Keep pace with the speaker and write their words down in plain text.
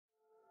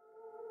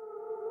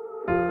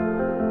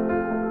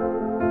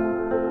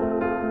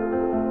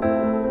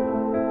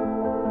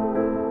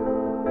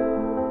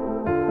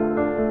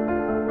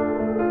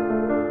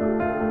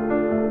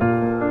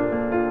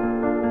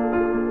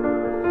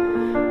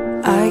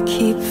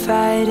keep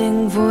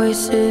fighting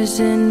voices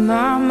in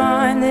my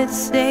mind that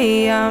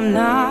say I'm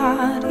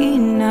not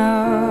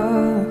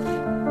enough.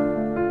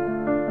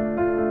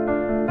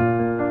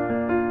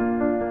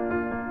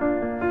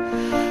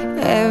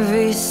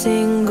 Every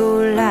single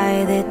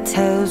lie that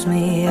tells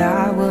me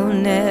I will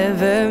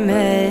never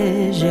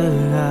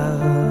measure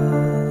up.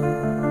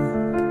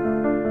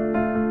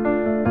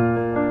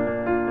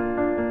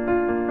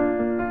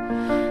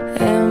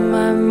 Am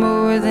I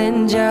more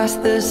than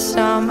just the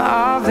sum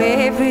of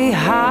every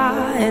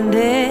high and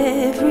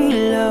every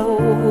low?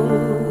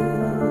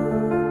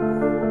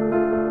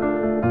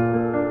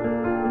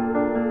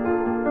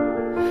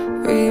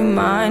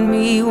 Remind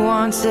me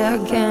once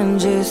again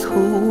just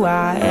who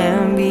I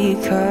am,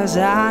 because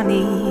I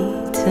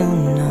need to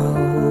know.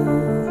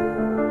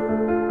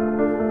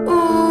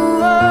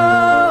 Ooh,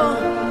 oh,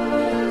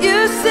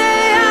 you say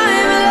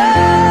I'm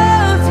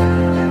loved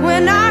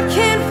when I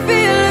can't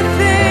feel a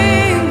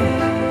thing.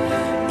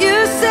 You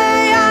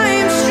say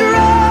I'm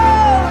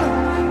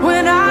strong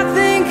when I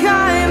think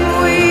I'm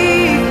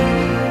weak.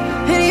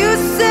 And you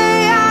say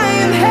I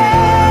am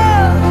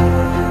held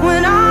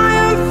when I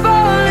am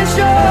falling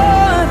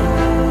short.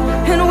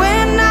 And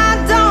when I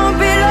don't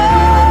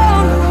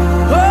belong,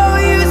 oh,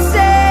 you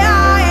say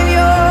I am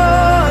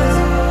yours.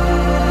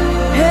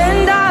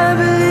 And I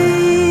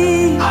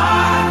believe,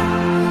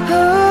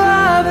 oh,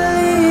 I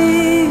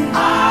believe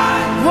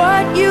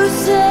what you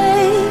say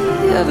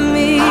of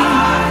me.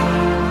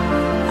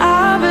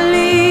 I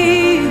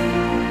believe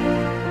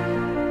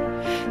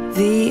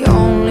the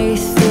only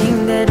thing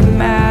that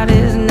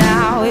matters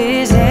now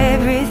is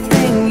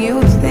everything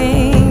you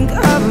think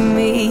of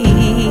me.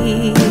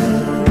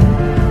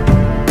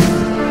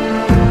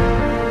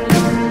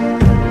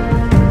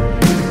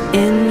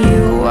 In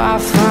you I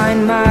find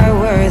my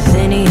worth,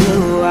 in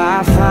you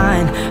I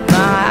find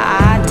my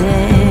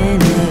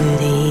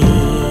identity.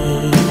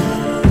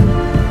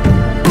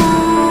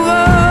 Ooh,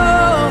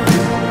 oh,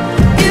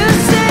 you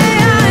say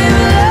I'm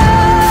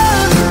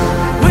loved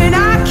when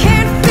I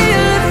can't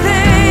feel a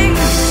thing.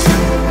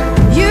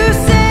 You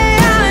say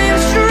I'm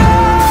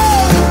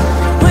strong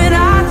when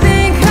I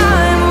think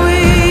I'm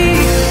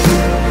weak.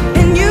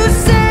 And you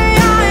say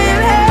I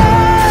am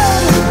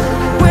held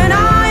when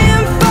I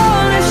am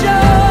falling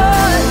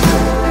short.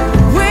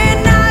 When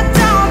I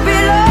don't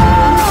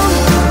belong,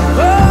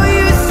 oh,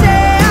 you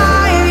say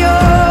I am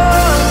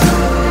yours.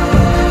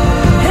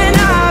 And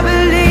I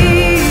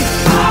believe,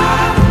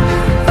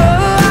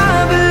 oh, I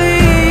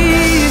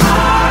believe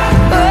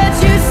what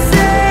you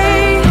say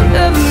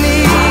of me.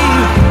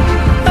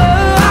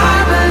 Oh, I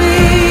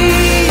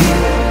believe.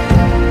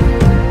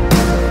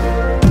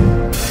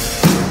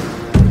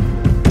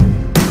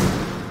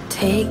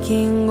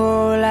 Taking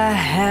all I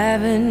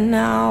have and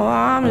now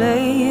I'm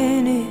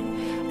laying it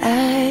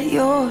at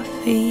your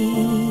feet.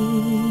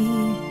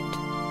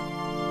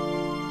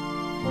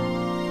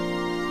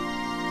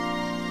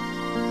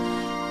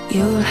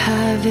 You'll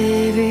have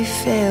every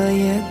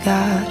failure,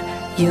 God.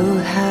 You'll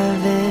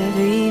have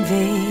every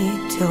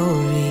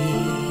victory.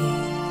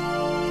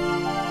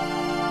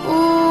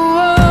 Ooh,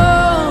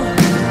 oh,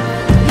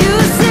 you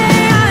say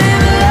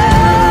I'm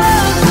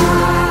loved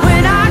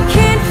when I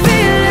can't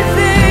feel a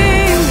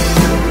thing.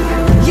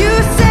 You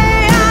say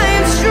I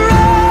am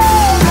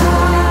strong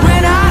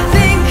when I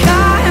think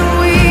I am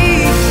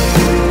weak.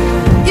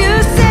 You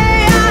say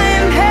I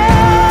am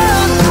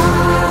held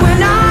when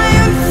I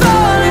am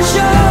falling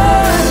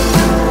short.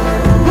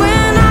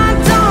 When I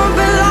don't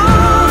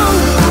belong,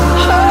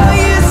 oh,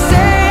 you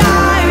say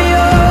I'm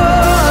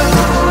yours.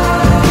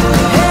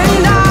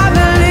 And I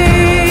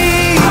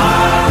believe,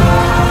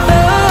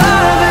 oh,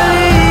 I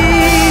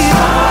believe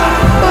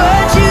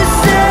what you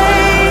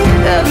say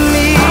of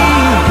me.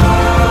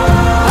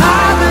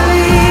 I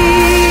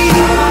believe,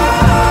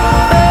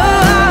 oh,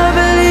 I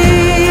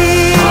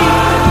believe,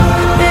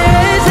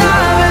 yes,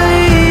 I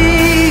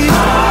believe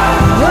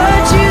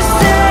what you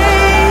say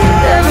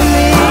of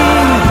me.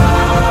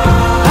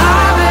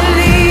 I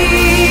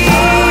believe.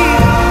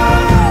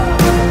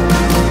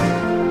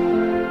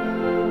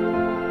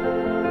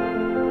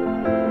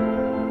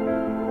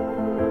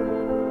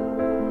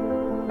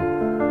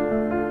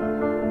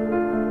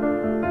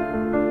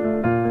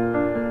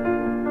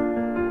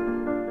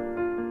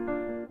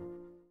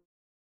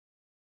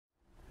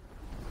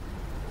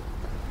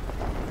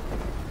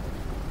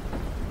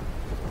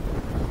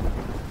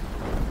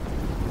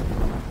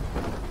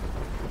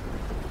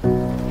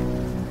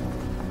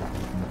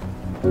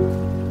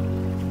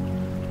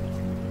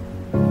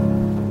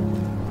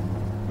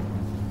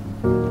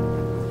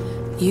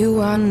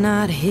 You are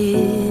not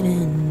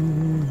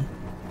hidden.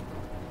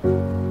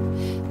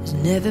 There's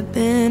never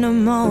been a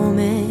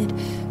moment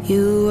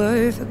you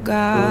were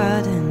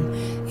forgotten.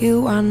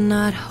 You are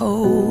not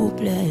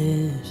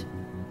hopeless.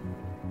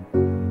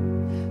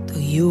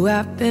 Though you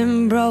have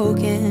been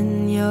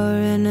broken, your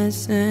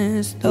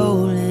innocence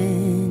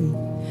stolen,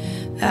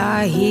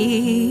 I hear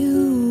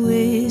you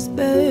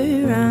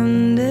whisper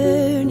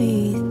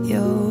underneath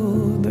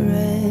your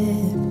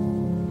breath.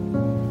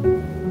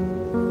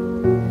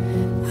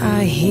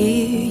 I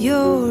hear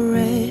your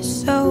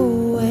rest so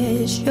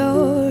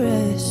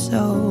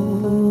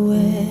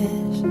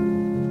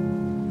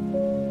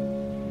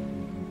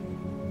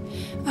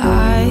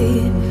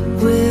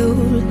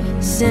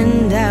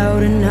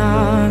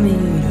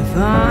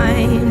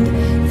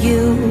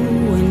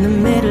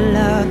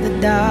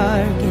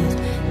darkest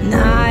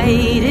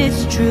night.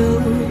 It's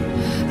true,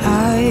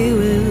 I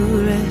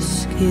will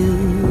rescue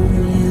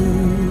you.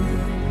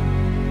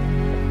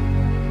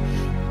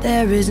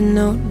 There is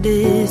no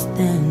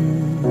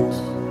distance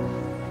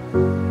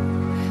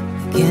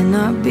that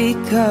cannot be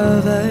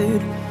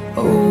covered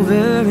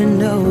over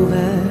and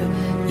over.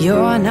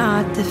 You're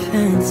not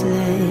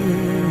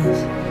defenseless.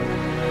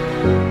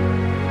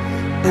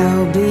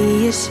 I'll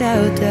be your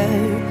shelter,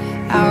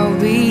 I'll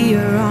be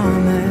your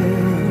armor.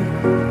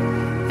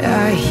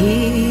 I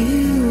hear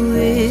you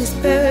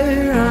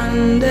whisper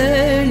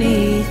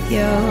underneath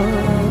your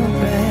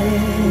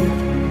breath.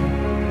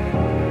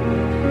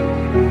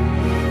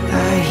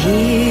 I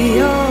hear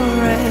your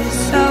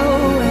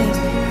SOS,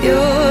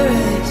 your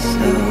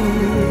SOS.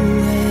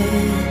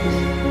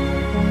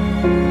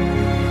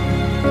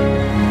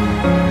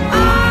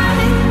 I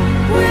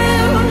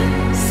will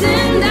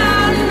send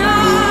out an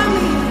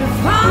army to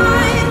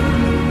find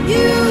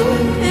you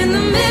in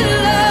the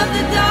middle of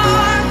the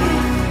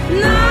darkest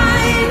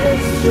night.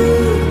 It's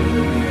true,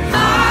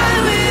 I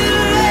will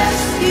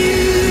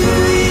rescue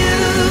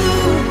you.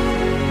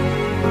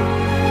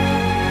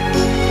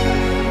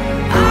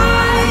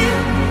 I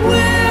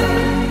will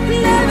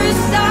never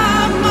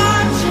stop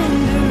marching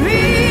to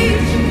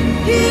reach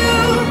you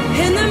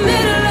in the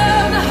middle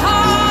of the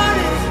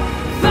hardest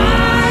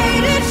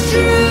fight. It's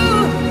true,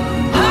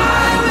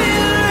 I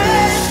will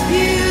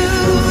rescue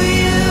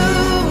you.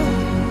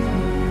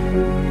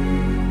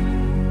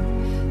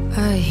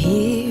 I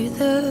hear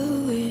the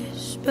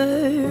whisper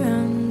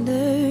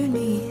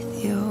underneath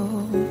your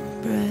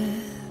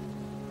breath.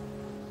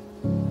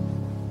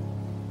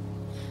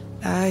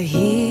 I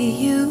hear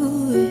you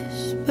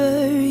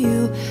whisper you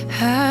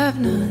have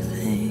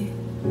nothing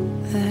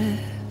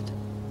left.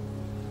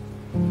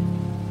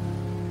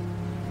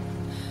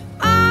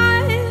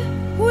 I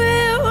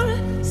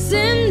will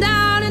send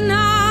out an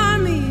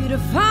army to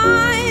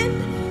find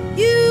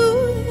you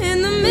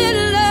in the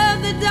middle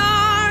of the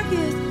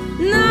darkest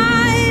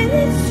night.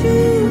 It's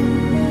true,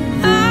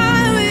 I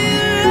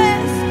will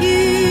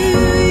rescue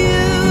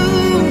you.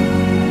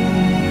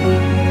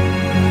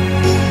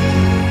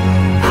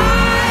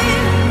 I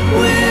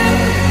will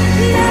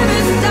never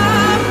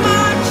stop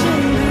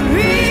marching to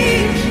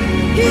reach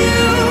you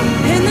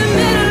in the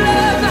middle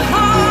of the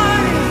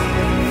hardest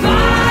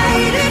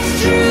fight. It's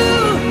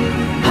true,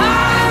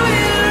 I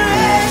will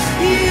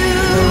rescue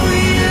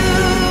you.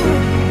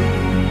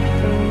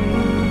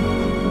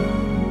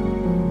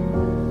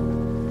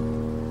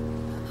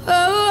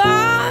 Oh,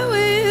 I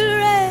will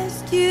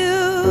rescue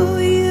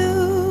you.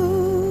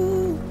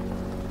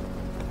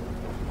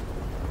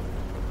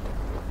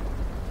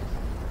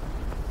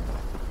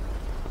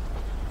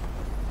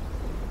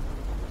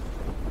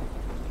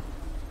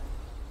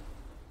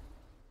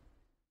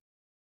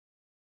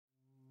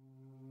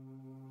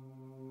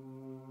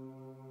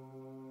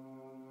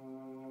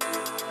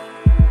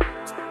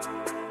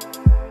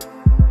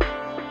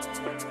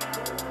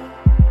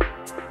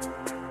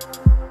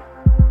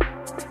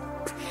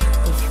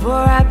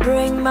 Before I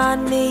bring my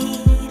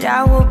need,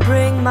 I will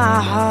bring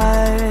my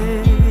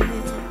heart.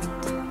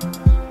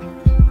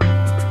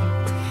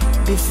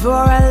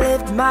 Before I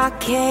lift my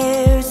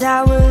cares,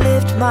 I will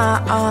lift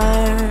my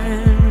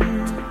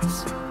arms.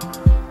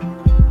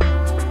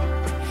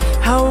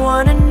 I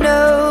wanna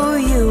know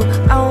you,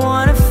 I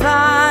wanna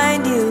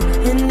find you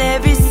in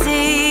every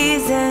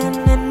season,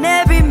 in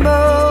every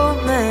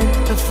moment.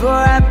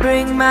 Before I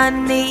bring my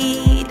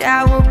need,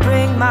 I will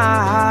bring my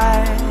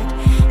heart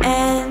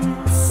and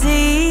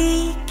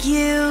seek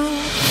you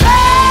first.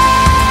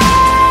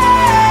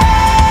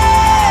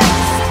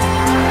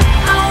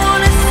 I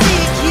wanna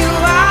seek you,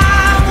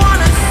 I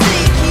wanna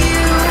seek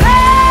you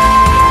first.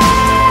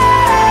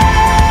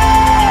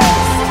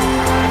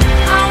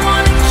 I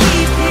wanna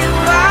keep you,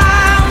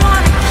 I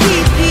wanna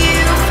keep you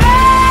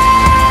first.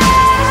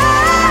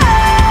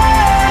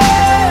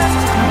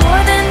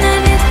 More than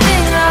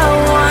anything I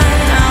want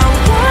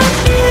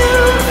you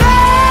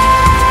first.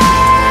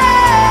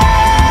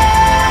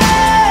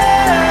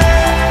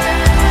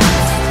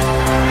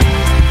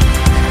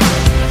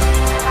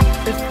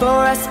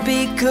 Before I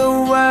speak a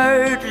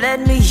word, let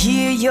me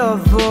hear your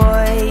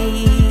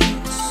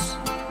voice.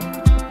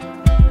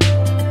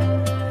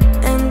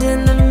 And in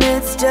the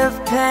midst of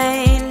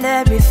pain,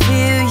 let me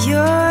feel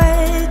your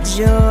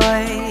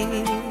joy.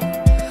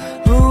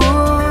 Ooh,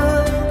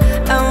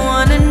 I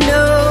wanna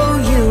know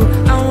you,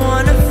 I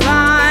wanna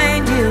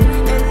find you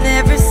in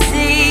every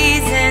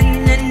season,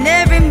 in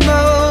every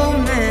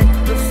moment.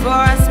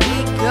 Before I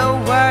speak a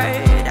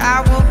word, I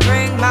will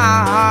bring my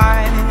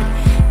heart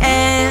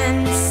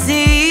and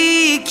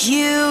seek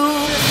you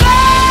first.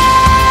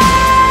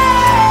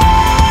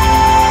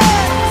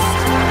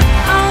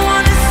 I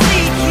wanna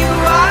seek you,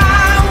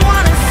 I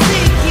wanna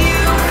seek you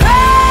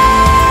first.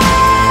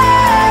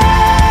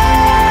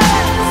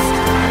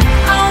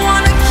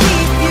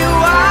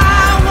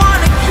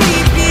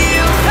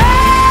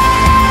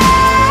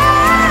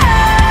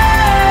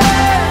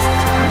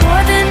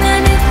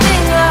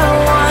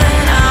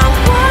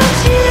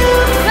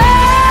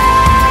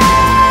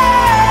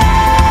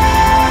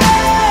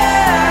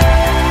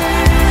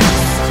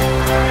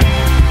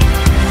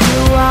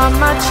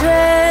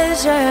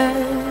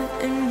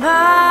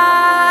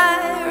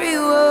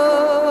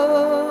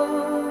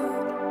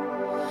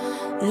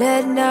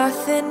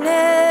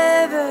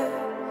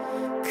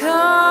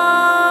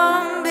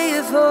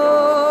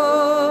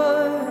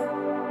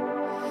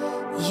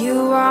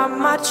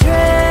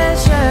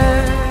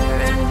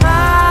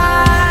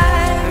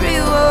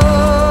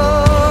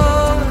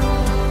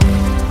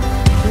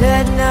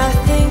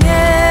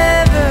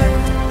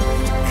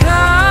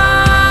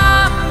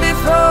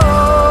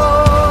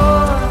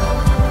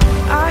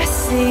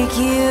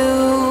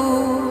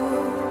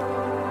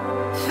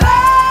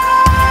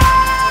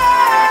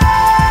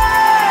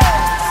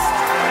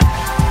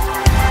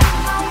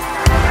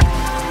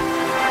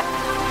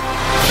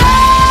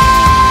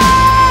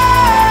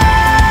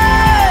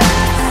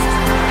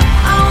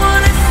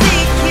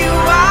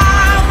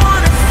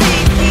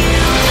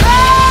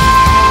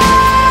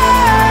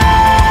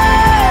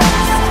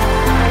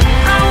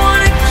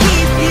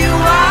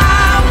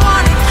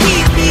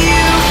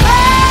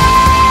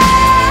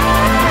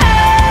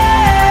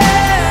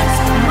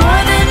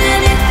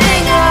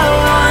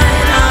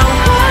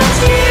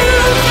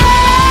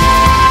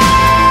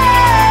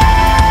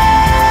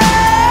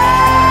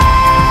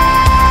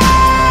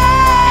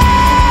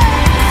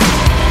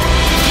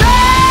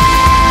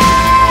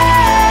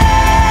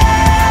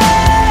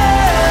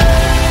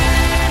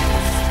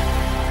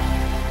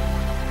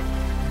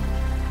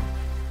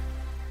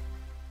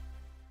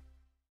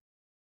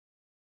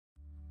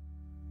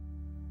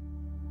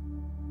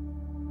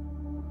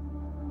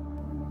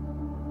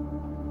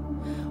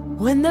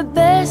 when the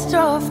best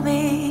of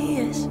me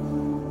is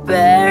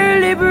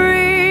barely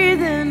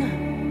breathing,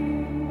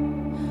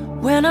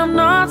 when I'm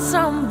not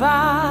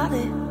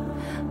somebody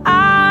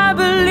I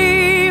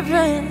believe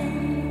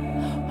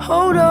in.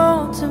 Hold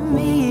on to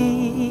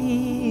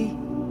me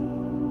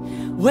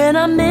when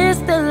I miss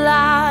the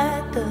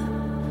light, the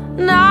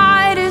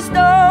night is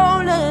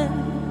stolen,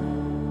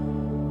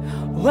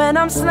 when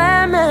I'm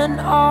slamming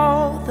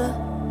all the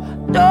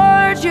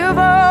doors you've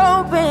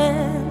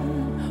opened.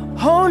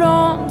 Hold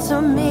on to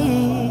me.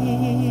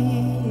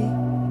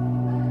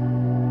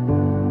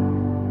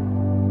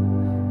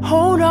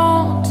 Hold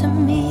on to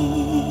me.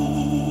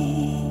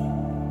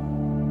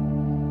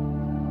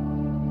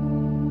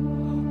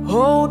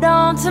 Hold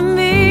on to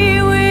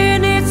me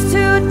when it's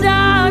too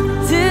dark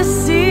to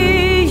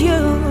see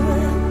you,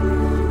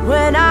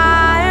 when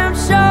I am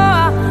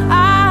sure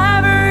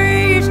I've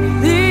reached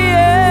the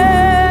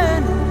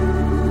end.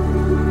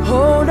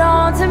 Hold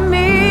on to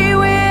me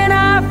when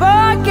I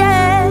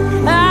forget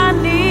I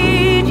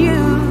need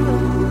you,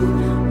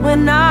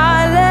 when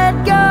I let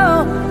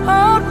go,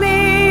 hold me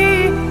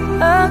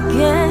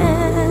again.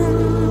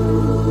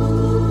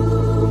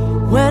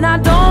 When I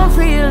don't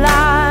feel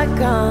like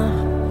I'm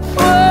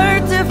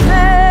worth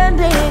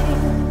defending,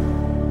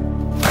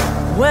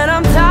 when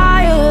I'm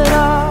tired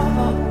of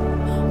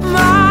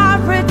my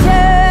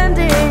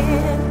pretending.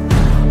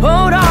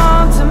 Hold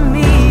on to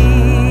me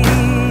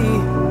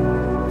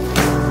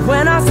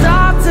when I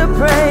start to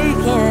break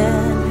in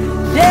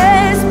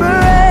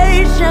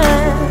desperation,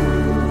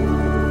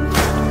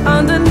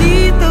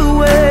 underneath the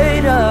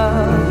weight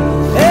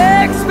of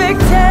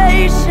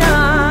expectation.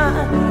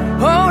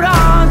 Hold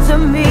on to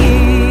me.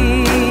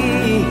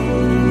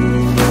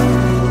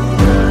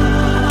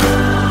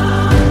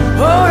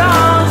 Hold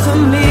on to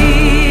me.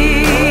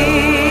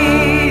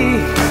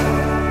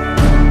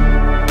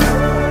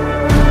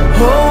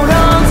 Hold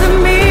on to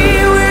me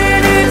when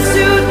it's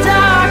too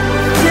dark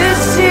to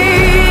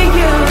see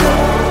you,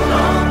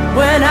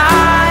 when I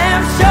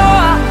am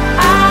sure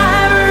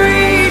I've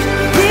reached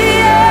the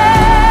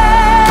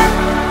end.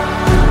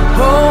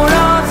 Hold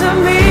on to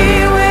me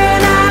when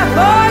I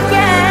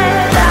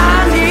forget I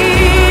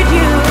need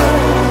you,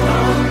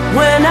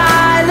 when I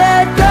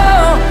let go,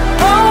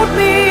 hold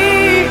me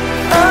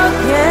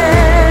again.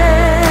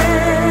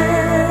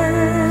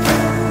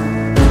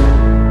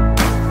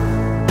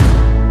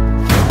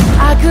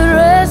 I could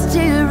rest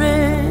here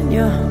in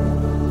your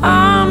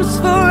arms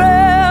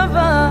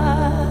forever,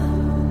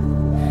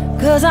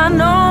 'cause I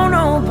know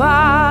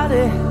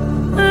nobody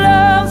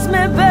loves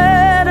me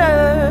better.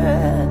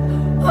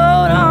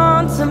 Hold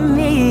on to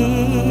me.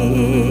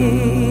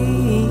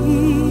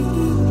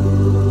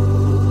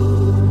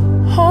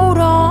 Hold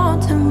on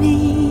to me.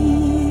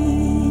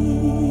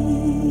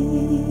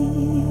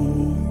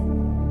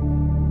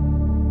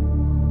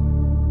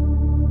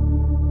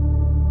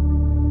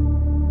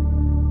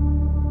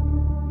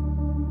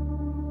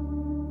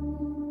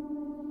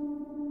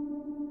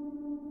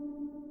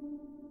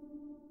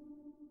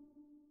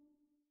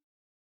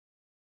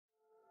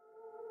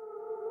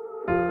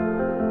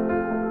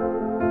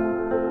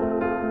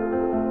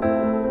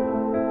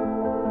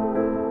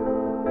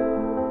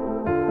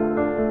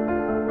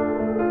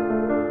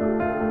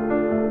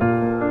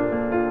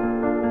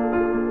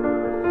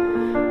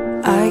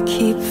 I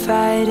keep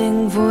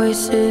fighting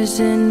voices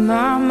in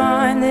my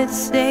mind that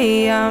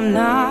say I'm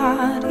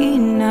not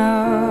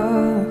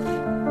enough.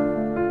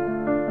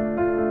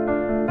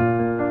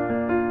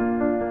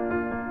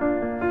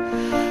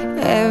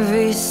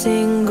 Every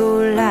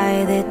single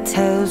lie that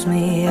tells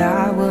me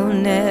I will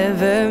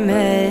never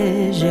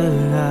measure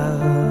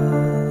up.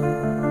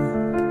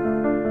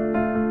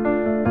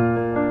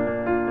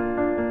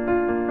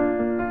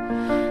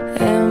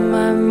 Am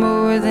I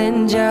more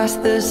than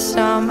just the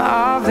sum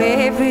of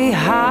every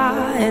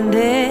high and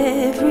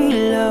every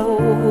low?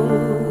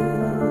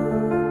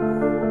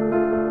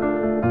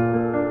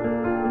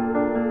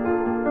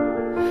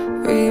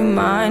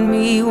 Remind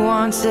me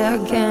once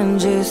again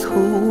just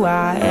who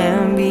I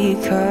am,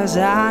 because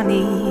I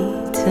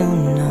need to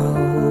know.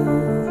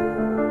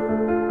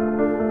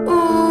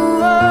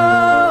 Ooh,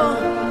 oh,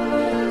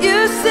 you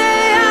say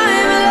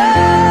I'm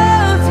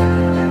loved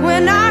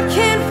when I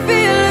can't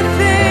feel a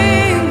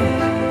thing.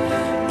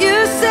 You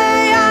say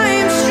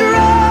I'm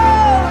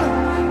strong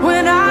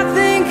when I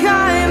think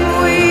I'm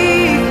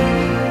weak.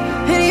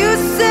 And you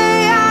say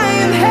I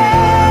am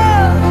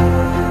held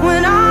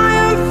when I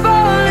am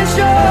falling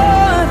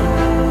short,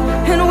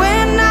 and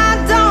when I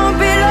don't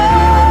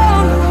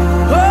belong.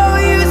 Oh,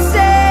 you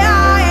say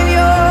I am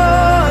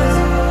yours,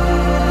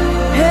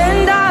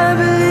 and I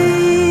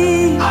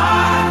believe.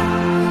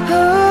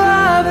 Oh,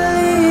 I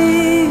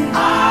believe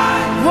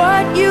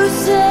what you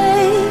say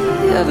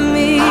of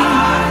me.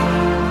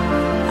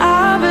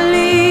 I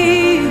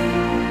believe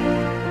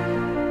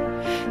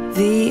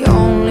the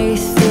only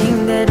thing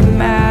that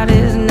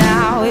matters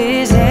now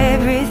is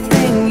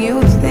everything you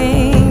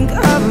think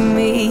of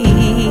me.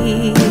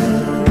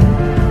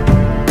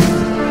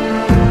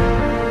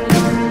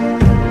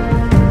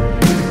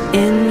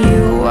 In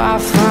you I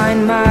find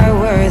my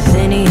worth,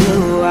 in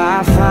you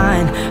I find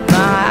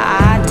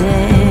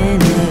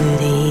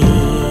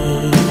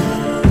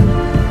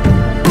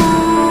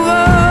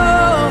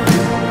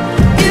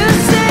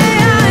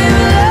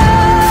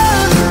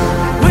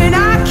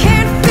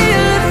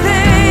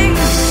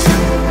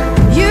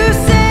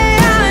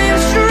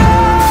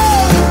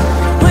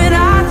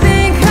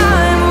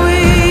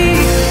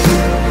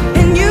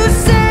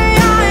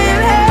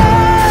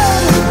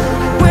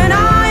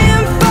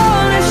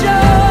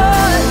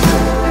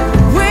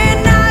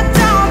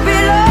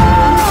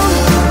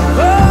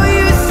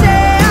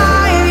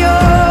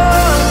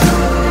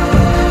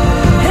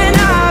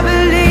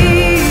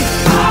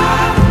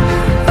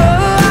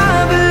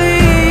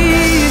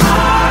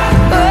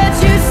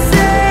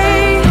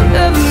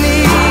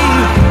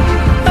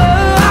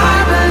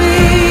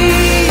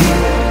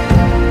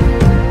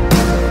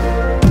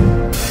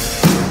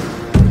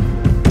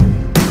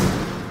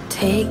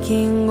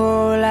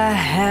I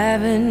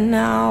have, and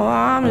now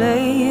I'm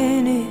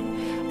laying it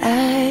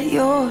at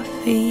your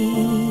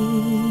feet.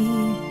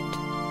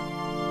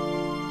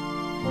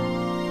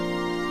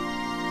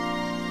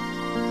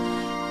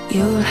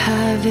 You'll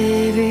have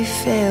every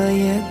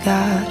failure,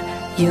 God.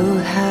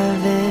 You'll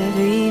have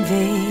every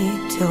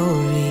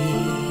victory.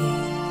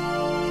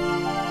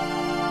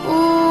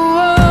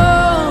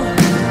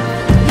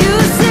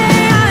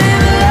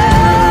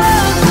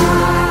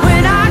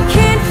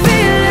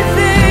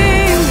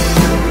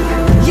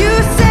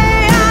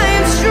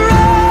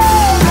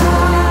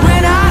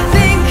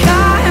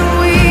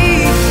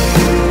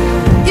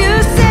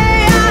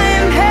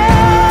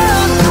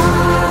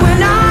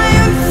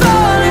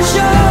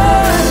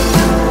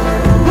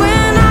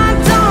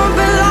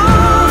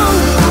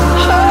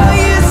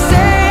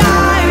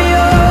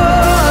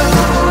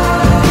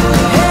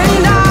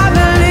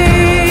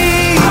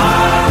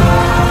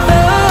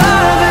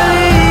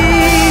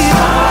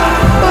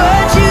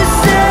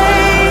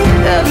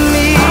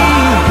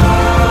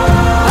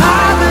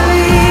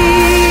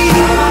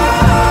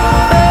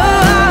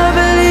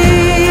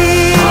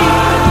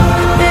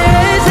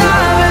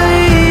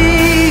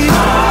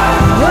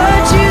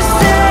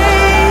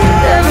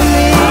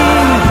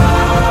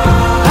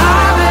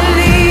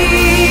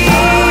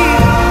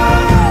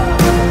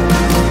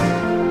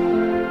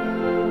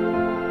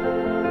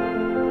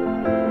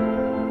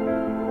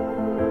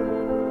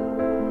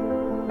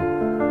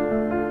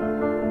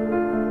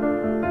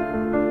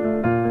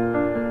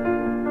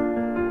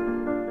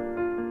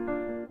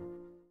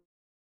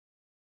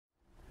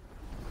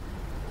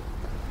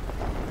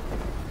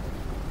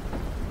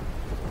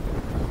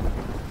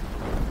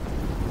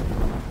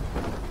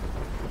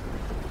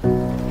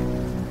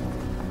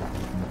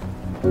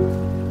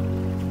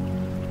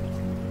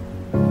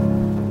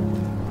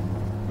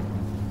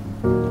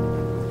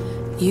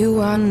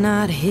 You are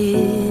not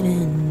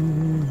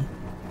hidden.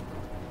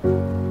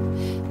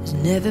 There's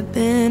never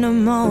been a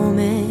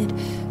moment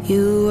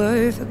you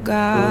were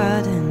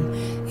forgotten.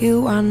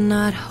 You are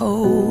not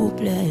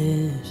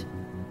hopeless.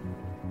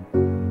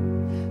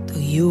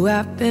 Though you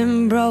have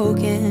been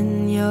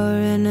broken, your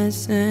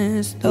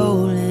innocence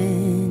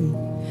stolen,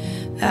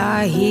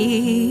 I hear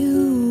you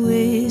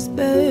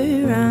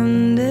whisper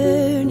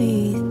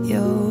underneath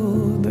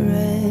your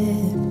breath.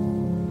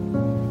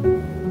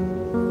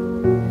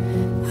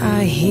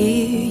 I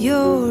hear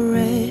your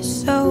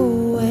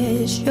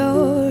SOS,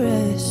 your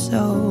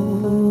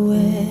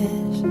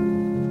SOS.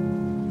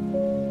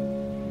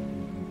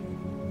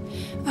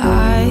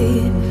 I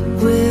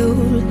will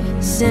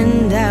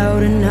send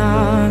out an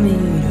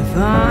army to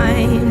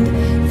find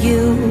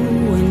you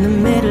in the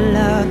middle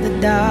of the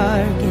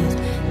darkest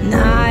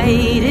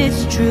night.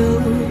 It's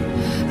true,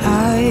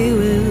 I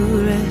will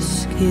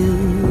rescue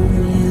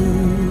you.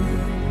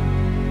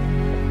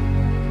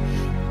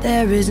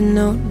 There is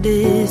no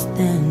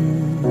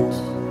distance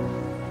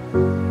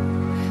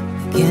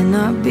that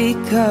cannot be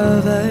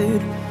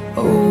covered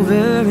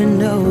over and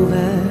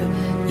over.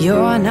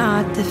 You're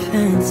not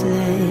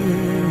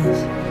defenseless.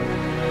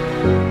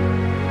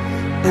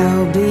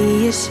 I'll be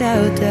your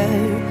shelter,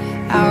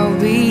 I'll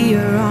be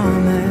your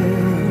armor.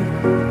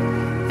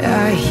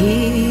 I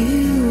hear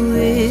you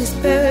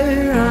whisper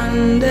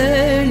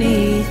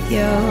underneath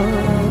your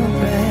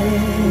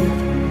breath.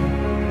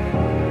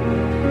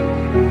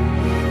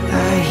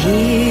 I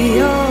hear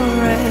your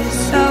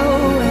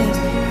SOS,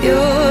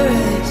 your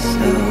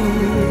SOS.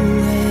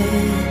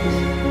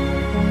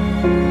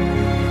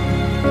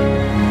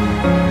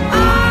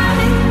 I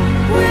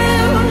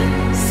will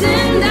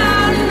send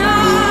out an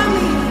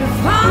army to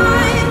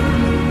find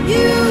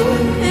you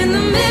in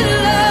the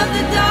middle of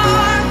the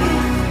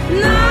darkest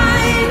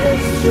night.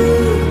 It's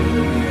true,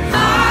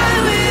 I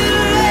will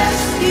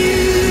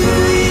rescue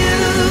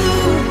you.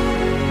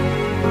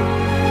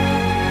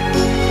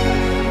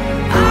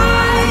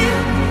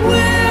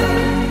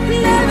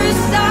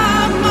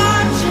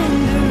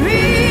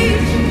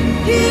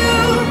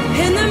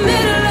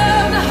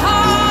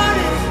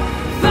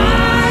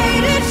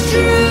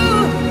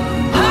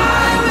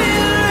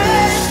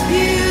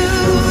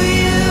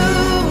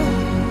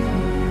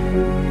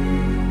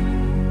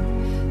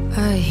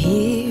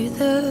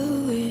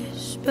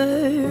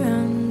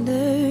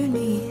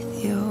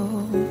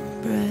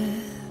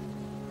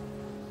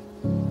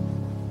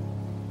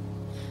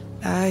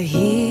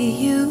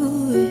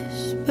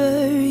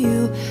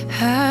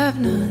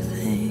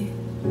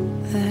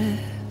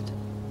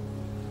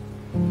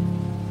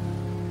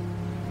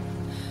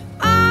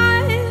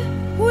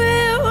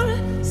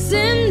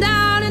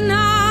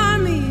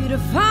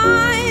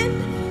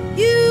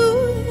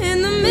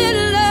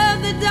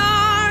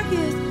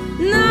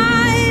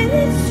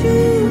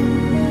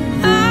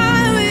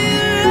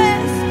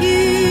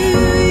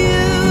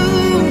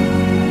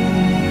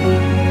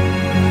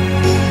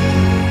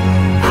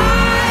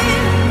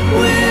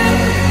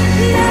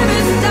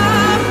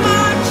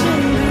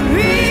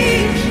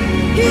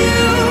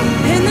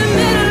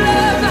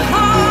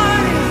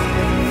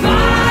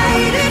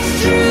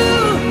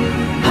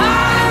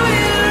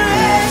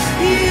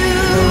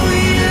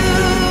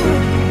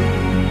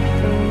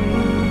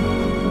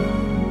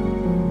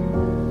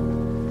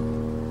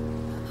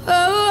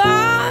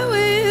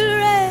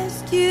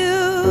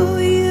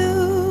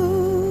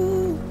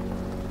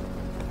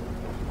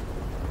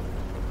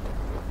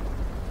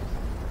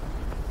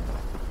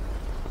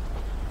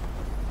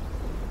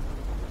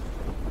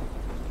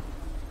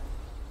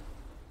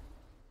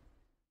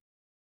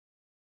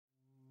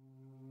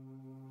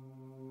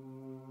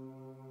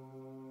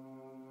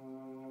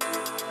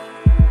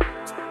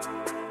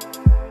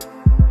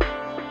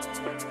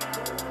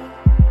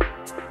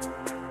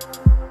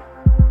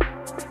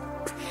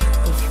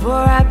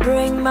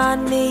 bring my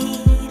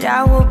need,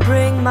 I will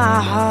bring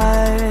my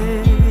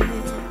heart.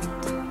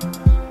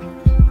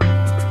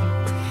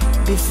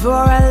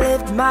 Before I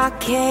lift my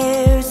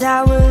cares,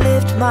 I will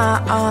lift my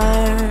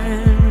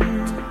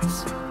arms.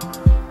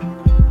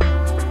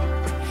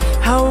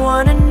 I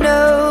wanna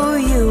know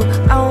you,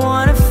 I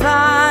wanna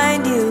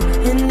find you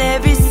in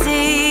every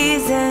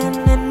season,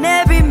 in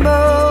every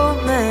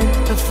moment.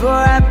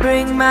 Before I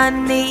bring my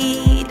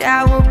need,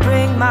 I will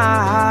bring my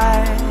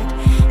heart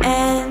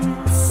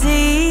and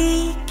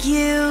seek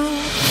you.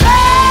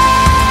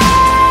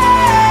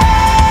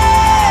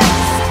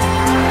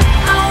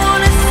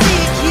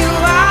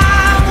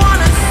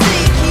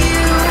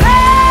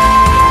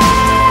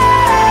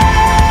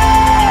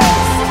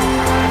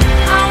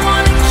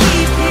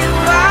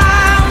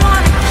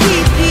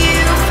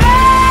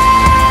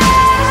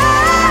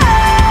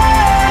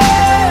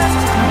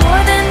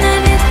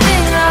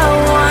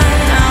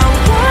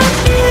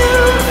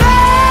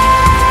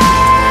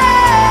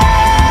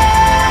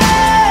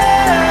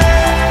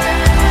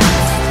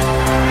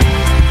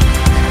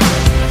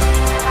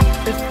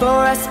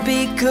 Before I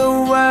speak a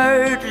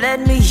word, let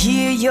me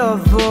hear your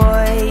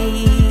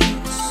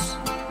voice.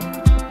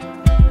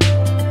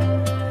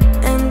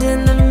 And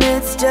in the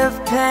midst of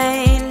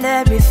pain,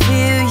 let me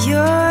feel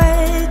your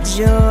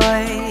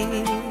joy.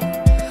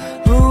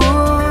 Ooh,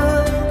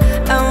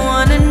 I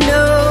wanna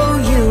know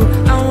you,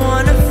 I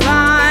wanna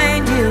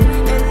find you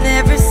in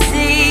every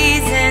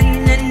season,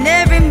 in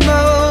every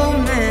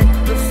moment.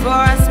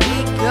 Before I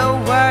speak a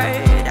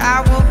word, I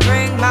will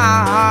bring my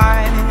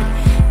heart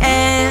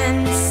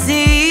and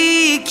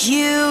seek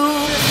you.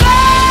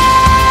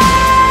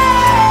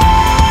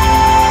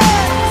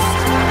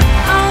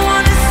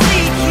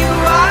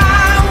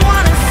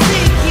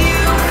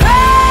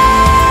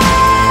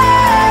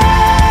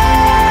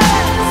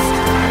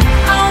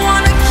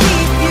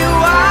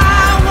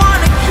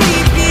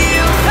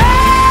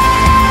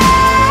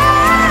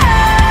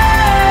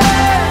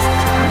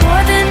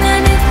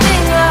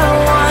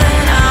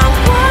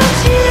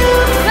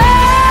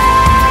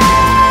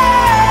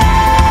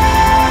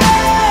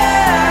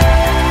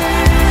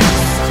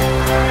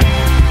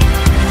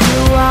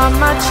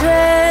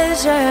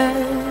 Treasure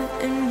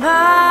and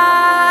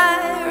my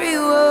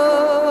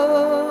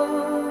reward.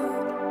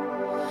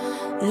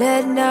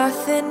 Let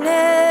nothing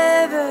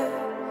ever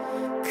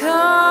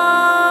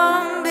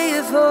come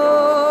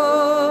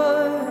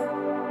before.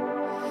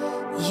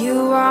 You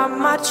are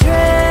my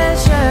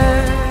treasure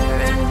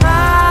and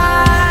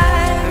my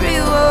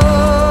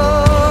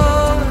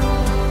reward.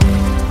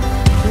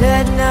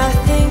 Let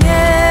nothing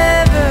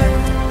ever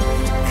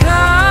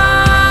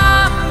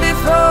come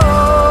before.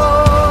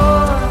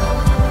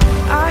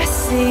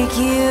 Seek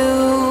you.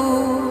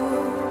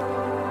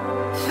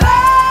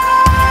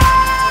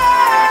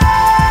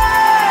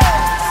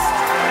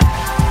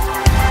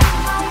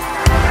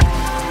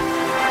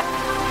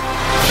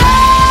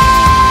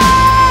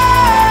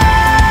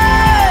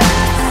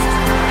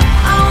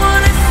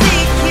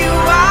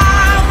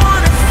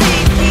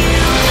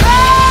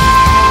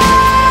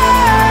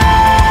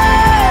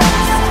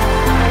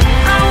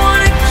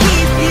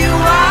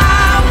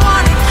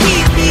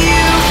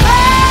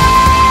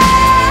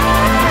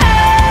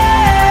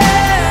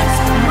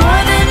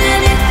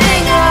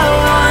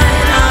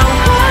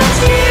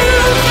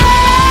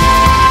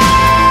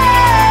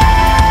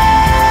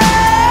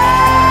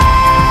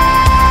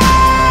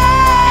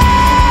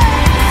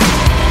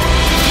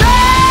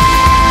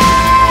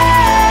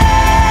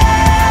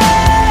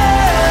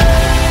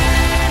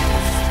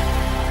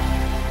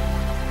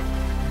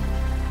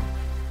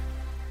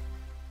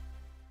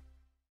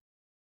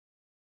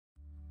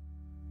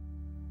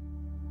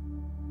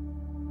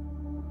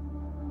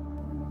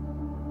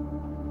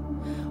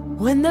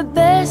 When the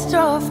best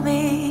of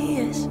me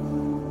is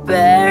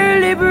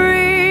barely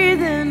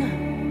breathing,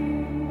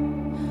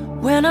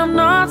 when I'm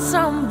not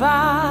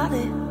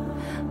somebody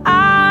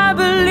I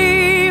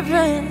believe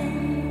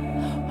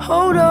in,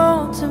 hold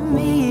on to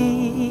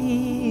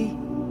me.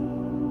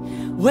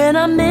 When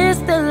I miss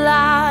the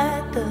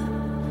light, the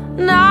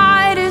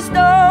night is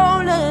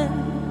stolen.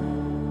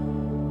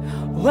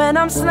 When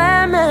I'm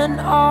slamming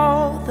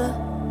all the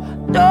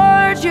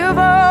doors you've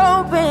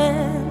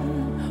opened,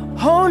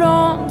 hold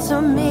on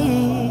to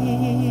me.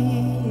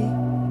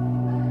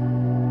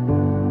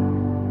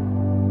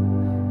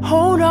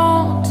 Hold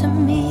on to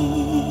me.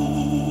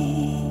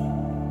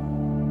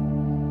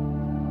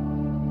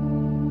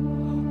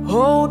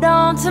 Hold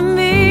on to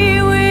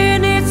me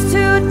when it's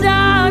too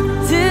dark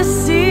to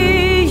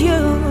see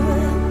you.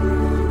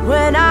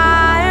 When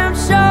I am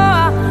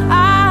sure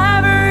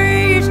I've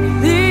reached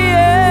the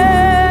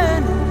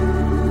end.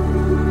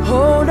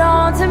 Hold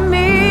on to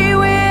me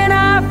when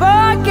I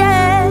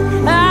forget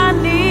I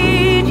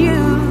need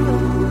you.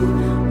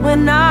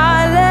 When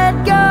I let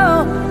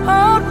go,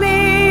 hold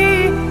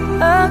me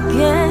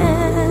again.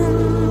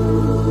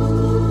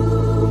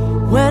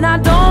 When I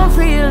don't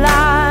feel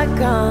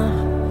like I'm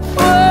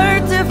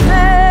worth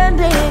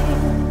defending.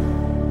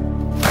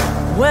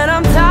 When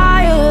I'm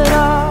tired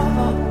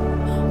of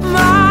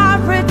my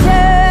pretending.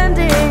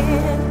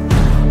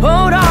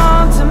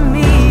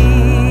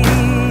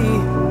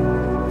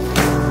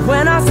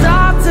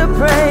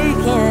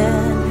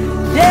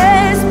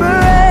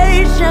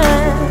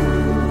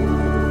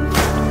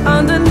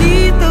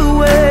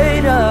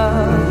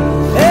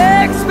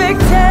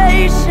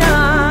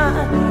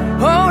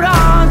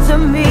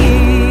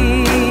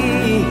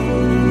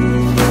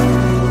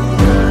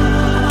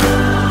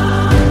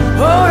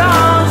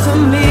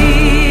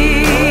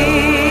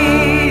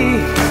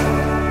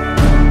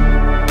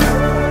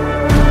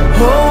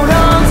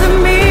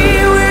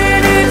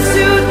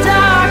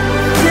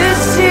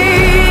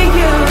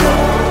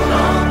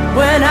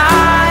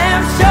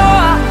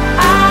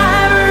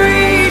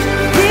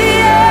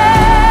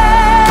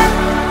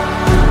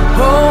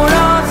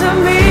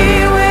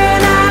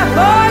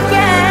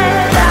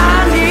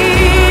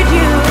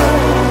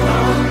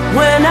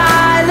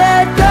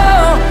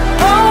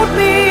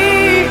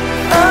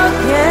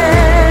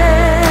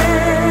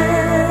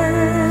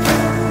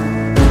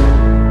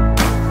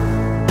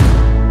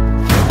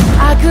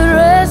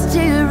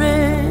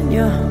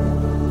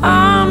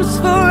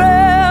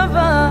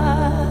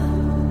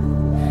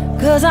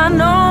 'cause I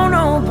know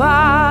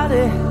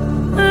nobody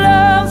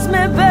loves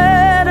me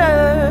better.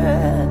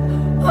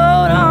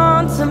 Hold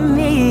on to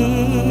me.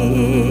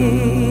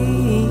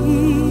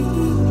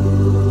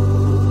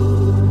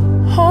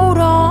 Hold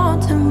on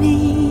to me.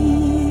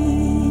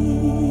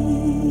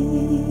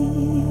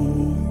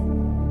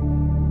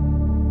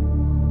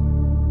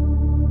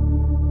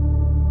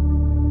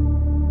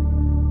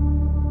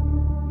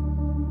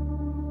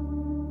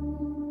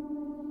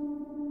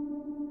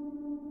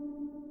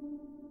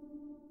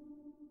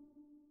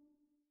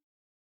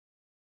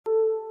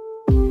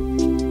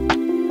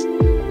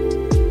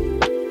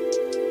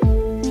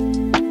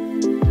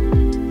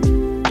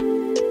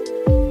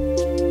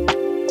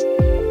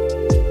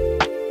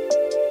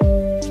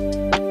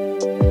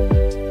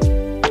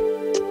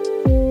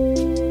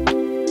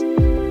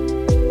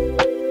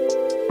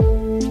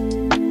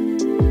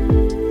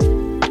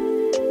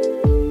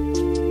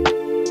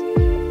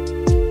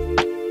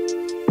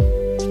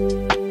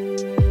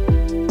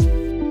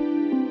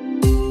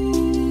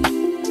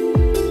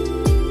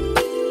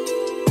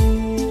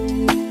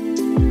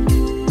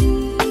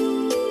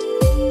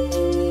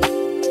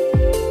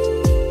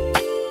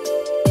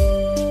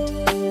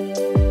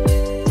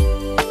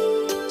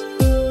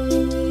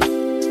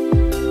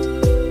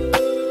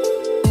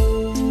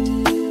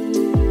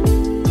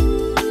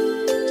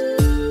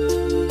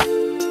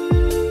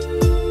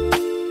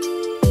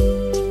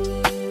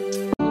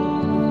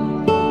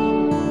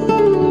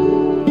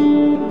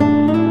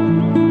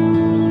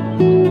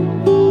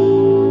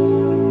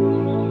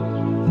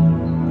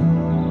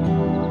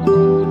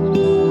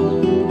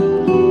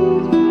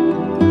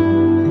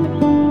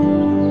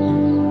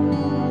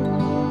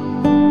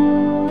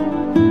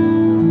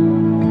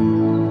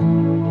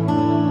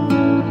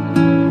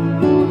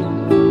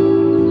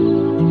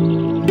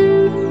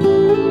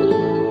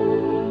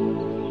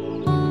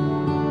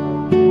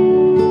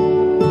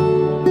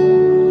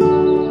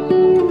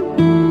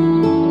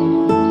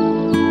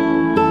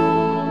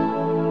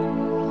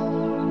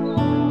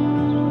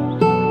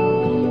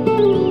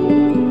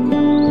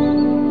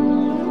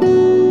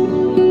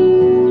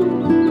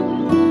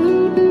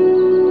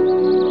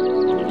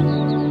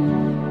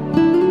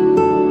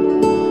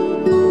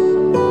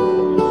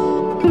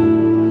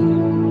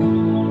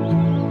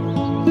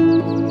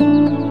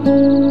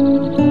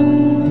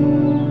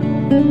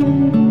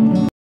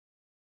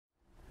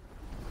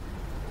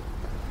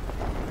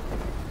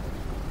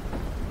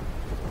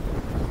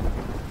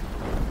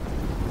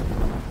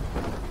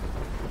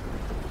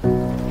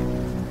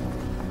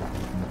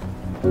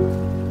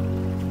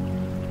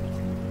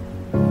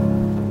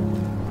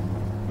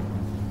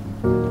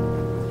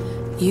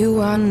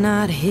 You are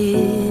not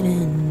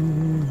hidden.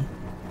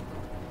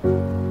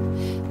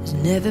 There's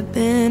never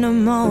been a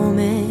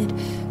moment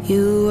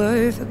you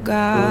were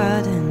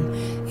forgotten.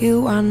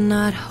 You are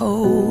not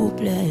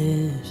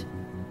hopeless.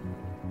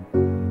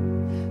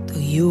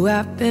 Though you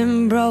have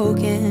been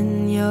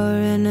broken, your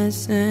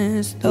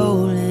innocence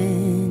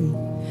stolen,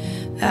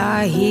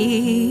 I hear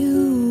you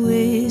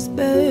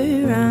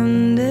whisper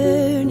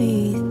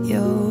underneath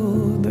your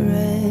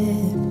breath.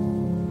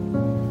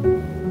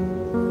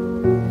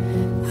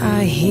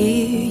 I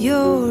hear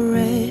your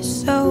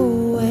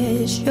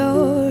SOS,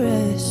 your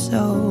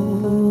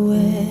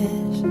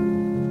SOS.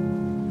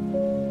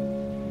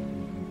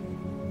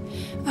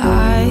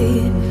 I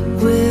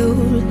will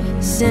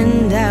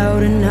send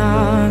out an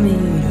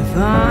army to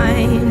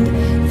find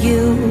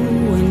you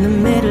in the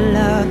middle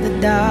of the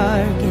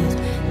darkest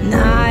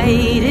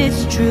night.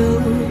 It's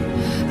true,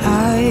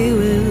 I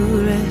will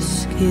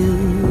rescue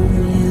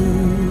you.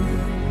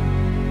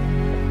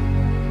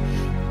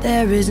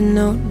 There is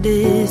no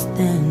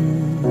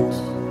distance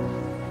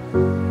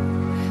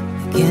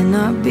that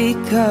cannot be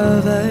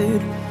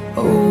covered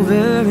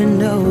over and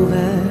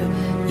over.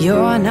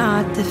 You're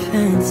not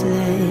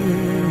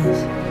defenseless.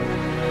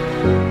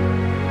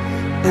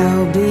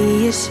 I'll be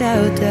your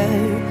shelter,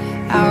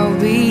 I'll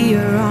be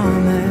your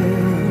armor.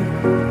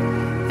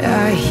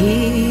 I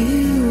hear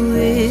you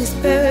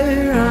whisper